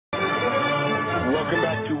Welcome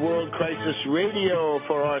back to World Crisis Radio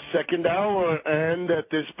for our second hour. And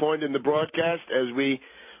at this point in the broadcast, as we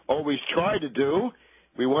always try to do,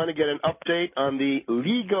 we want to get an update on the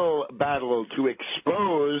legal battle to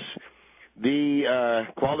expose the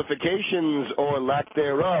qualifications or lack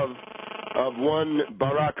thereof of one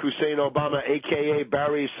Barack Hussein Obama, a.k.a.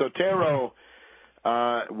 Barry Soetero.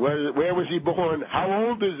 Where was he born? How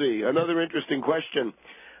old is he? Another interesting question.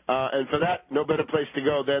 And for that, no better place to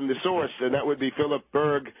go than the source, and that would be Phil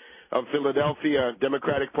Berg of Philadelphia,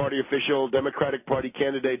 Democratic Party official, Democratic Party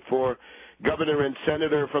candidate for governor and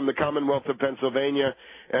senator from the Commonwealth of Pennsylvania,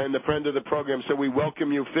 and a friend of the program. So we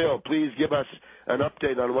welcome you, Phil. Please give us an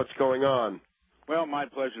update on what's going on. Well, my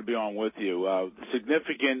pleasure to be on with you.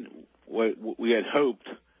 Significant, what we had hoped,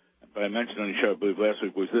 but I mentioned on the show, I believe, last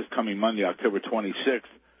week, was this coming Monday, October 26th,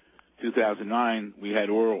 2009, we had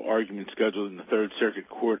oral arguments scheduled in the Third Circuit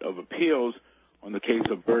Court of Appeals on the case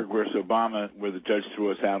of Berg versus Obama, where the judge threw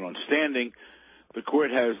us out on standing. The court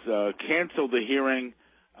has canceled the hearing,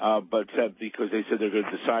 but said because they said they're going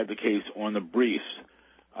to decide the case on the briefs.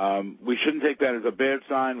 We shouldn't take that as a bad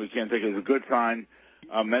sign. We can't take it as a good sign.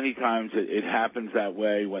 Many times it happens that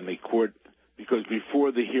way when the court, because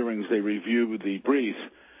before the hearings they review the briefs,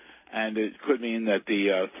 and it could mean that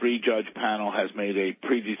the three-judge panel has made a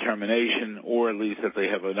predetermination, or at least that they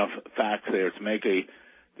have enough facts there to make a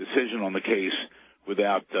decision on the case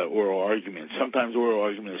without oral argument. Sometimes oral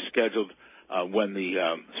argument is scheduled when the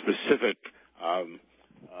specific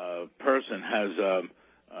person has a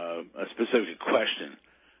specific question.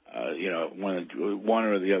 When one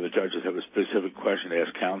or the other judges have a specific question to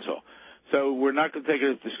ask counsel. So we're not going to take it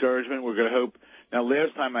as discouragement. We're going to hope. Now,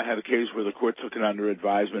 last time I had a case where the court took it under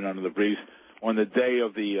advisement under the brief on the day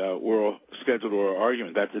of the scheduled oral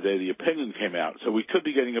argument. That's the day the opinion came out. So we could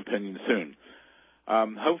be getting opinion soon.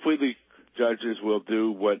 Hopefully the judges will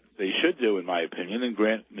do what they should do, in my opinion, and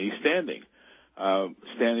grant me standing.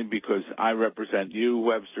 Standing because I represent you,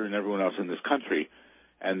 Webster, and everyone else in this country.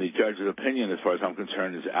 And the judge's opinion, as far as I'm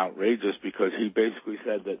concerned, is outrageous because he basically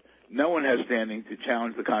said that no one has standing to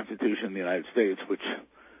challenge the Constitution of the United States, which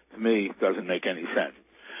to me doesn't make any sense.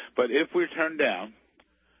 But if we're turned down,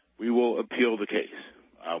 we will appeal the case.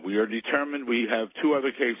 We are determined. We have two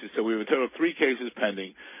other cases, so we have a total of 3 cases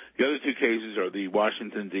pending. The other 2 cases are the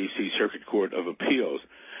Washington, D.C. Circuit Court of Appeals.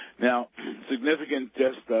 Now, significant,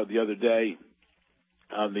 just the other day,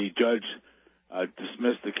 the judge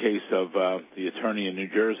dismissed the case of the attorney in New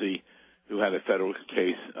Jersey who had a federal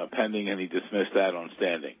case pending, and he dismissed that on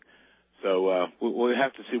standing. So we'll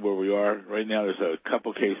have to see where we are. Right now there's a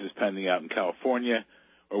couple cases pending out in California,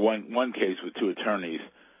 or one case with 2 attorneys.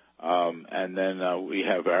 And then we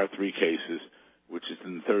have our 3 cases, which is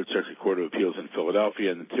in the Third Circuit Court of Appeals in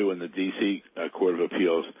Philadelphia and the 2 in the D.C. Court of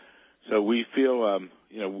Appeals. So we feel,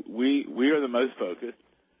 we are the most focused.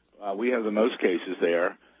 We have the most cases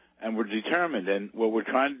there, and we're determined. And what we're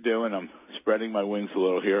trying to do, and I'm spreading my wings a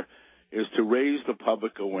little here, is to raise the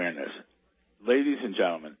public awareness. Ladies and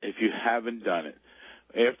gentlemen, if you haven't done it,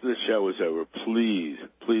 after the show is over, please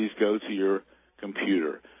go to your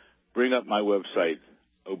computer. Bring up my website,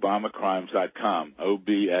 obamacrimes.com,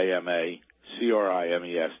 obamacrimes.com,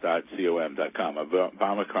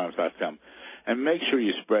 obamacrimes.com, and make sure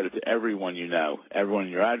you spread it to everyone you know, everyone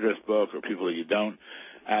in your address book or people that you don't.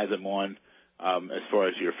 Add them on as far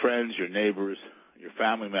as your friends, your neighbors, your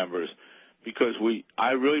family members, because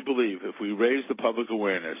I really believe if we raise the public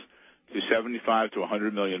awareness to 75 to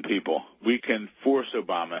 100 million people, we can force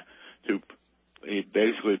Obama to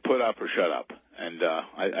basically put up or shut up. And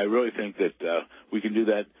I really think that we can do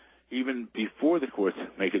that even before the courts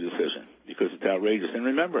make a decision, because it's outrageous. And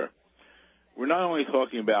remember, we're not only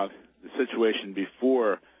talking about the situation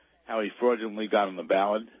before how he fraudulently got on the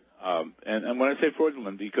ballot, and when I say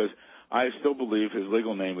fraudulent, because I still believe his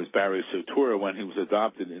legal name was Barry Soetero when he was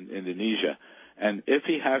adopted in Indonesia. And if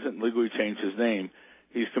he hasn't legally changed his name,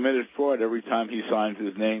 he's committed fraud every time he signs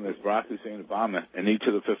his name as Barack Hussein Obama in each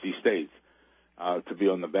of the 50 states to be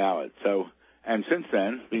on the ballot. So, and since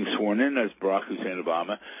then, being sworn in as Barack Hussein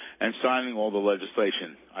Obama and signing all the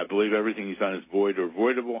legislation, I believe everything he's done is void or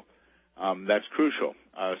voidable. That's crucial.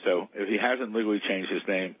 So if he hasn't legally changed his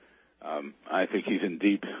name, I think he's in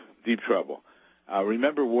deep trouble.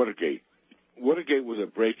 Remember Watergate. Watergate was a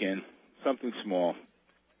break-in, something small,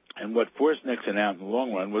 and what forced Nixon out in the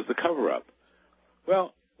long run was the cover-up.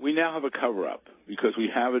 Well, we now have a cover-up because we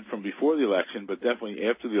have it from before the election, but definitely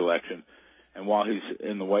after the election, and while he's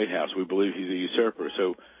in the White House, we believe he's a usurper.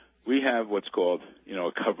 So we have what's called,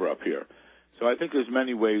 a cover-up here. So I think there's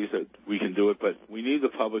many ways that we can do it, but we need the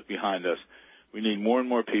public behind us. We need more and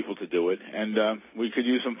more people to do it, and we could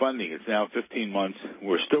use some funding. It's now 15 months.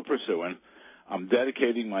 We're still pursuing. I'm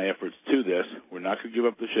dedicating my efforts to this. We're not going to give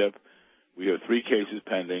up the ship. We have 3 cases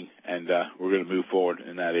pending, and we're going to move forward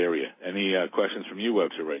in that area. Any questions from you,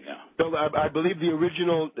 Webster, right now? Bill, I believe the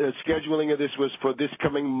original scheduling of this was for this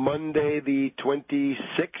coming Monday, the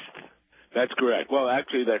 26th? That's correct. Well,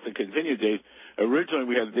 actually, that's a continued date. Originally,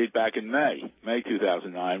 we had a date back in May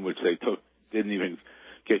 2009, which they didn't even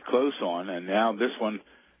get close on, and now this one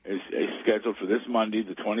is scheduled for this Monday,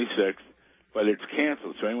 the 26th, but it's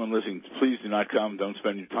canceled. So anyone listening, please do not come. Don't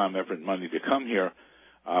spend your time, effort, and money to come here.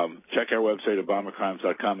 Check our website,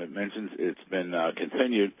 obamacrimes.com. It mentions it's been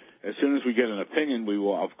continued. As soon as we get an opinion, we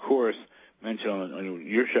will, of course, mention on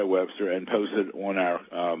your show, Webster, and post it on our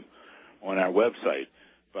website.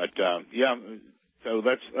 But yeah, so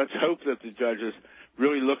let's hope that the judges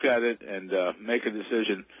really look at it and make a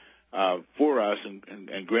decision for us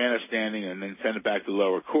and grant us standing, and then send it back to the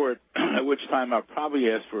lower court. At which time I'll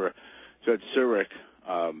probably ask for Judge Zurich,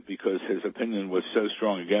 because his opinion was so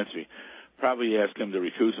strong against me. Probably ask him to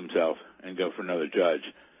recuse himself and go for another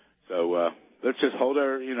judge. So let's just hold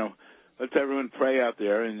let's everyone pray out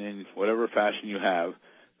there in whatever fashion you have,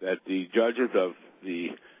 that the judges of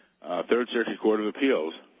the Third Circuit Court of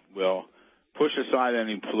Appeals will push aside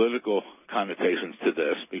any political connotations to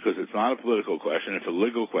this, because it's not a political question, it's a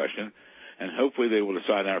legal question, and hopefully they will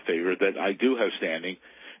decide in our favor that I do have standing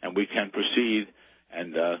and we can proceed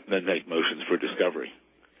and then make motions for discovery.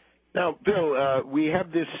 Now, Bill, we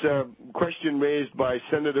have this question raised by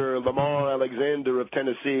Senator Lamar Alexander of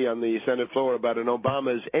Tennessee on the Senate floor about an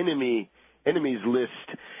Obama's enemies list.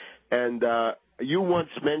 And you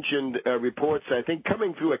once mentioned reports, I think,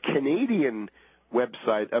 coming through a Canadian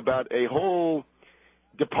website about a whole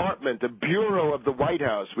department, a bureau of the White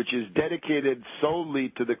House, which is dedicated solely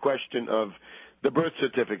to the question of the birth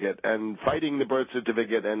certificate and fighting the birth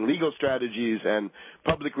certificate and legal strategies and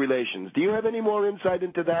public relations. Do you have any more insight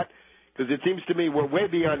into that? Because it seems to me we're way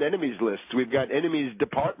beyond enemies lists. We've got enemies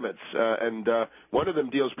departments, and one of them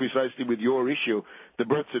deals precisely with your issue, the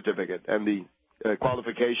birth certificate and the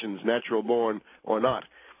qualifications, natural born or not.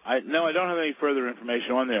 No, I don't have any further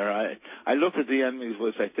information on there. I looked at the enemies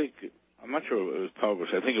list. I'm not sure it was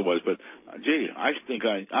published. I think it was, but gee, I think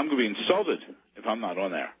I'm going to be insulted if I'm not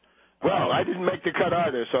on there. Well, I didn't make the cut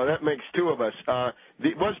either, so that makes 2 of us.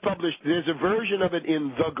 It was published. There's a version of it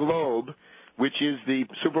in The Globe, which is the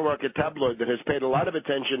supermarket tabloid that has paid a lot of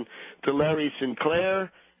attention to Larry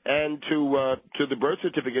Sinclair and to the birth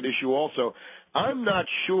certificate issue also. I'm not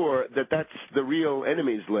sure that that's the real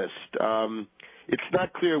enemies list. It's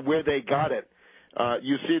not clear where they got it.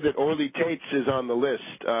 You see that Orly Tates is on the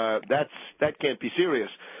list. That can't be serious.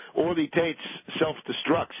 Orly Tates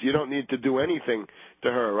self-destructs. You don't need to do anything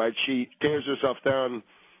to her, right? She tears herself down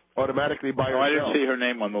automatically by herself. I didn't see her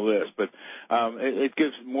name on the list, but it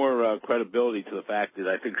gives more credibility to the fact that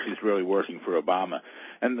I think she's really working for Obama.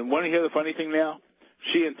 And want to hear the funny thing now?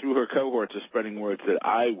 She and through her cohorts are spreading words that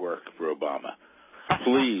I work for Obama.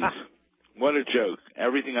 Please. What a joke.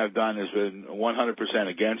 Everything I've done has been 100%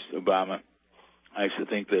 against Obama. I actually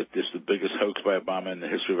think that this is the biggest hoax by Obama in the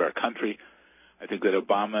history of our country. I think that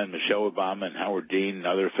Obama and Michelle Obama and Howard Dean and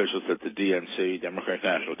other officials at the DNC, Democratic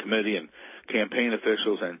National Committee, and campaign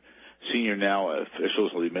officials and senior now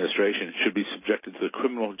officials of the administration should be subjected to the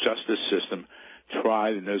criminal justice system,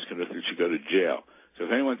 tried, and those convicted should go to jail. So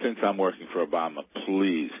if anyone thinks I'm working for Obama,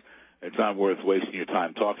 please, it's not worth wasting your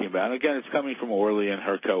time talking about. Again, it's coming from Orly and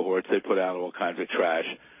her cohorts. They put out all kinds of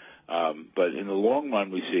trash. But in the long run,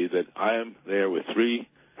 we see that I am there with 3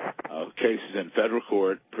 cases in federal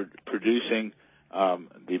court producing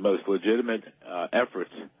the most legitimate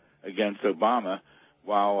efforts against Obama,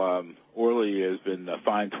 while Orly has been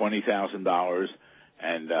fined $20,000,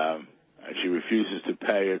 and she refuses to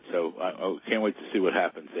pay it. So I can't wait to see what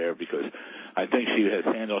happens there, because I think she has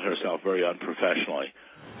handled herself very unprofessionally.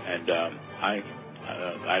 And I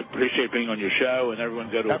appreciate being on your show, and everyone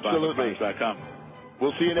go to obamacrimes.com.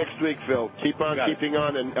 We'll see you next week, Phil. Keep on keeping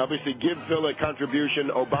on, and obviously give Phil a contribution,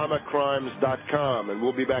 obamacrimes.com, and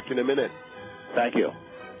we'll be back in a minute. Thank you.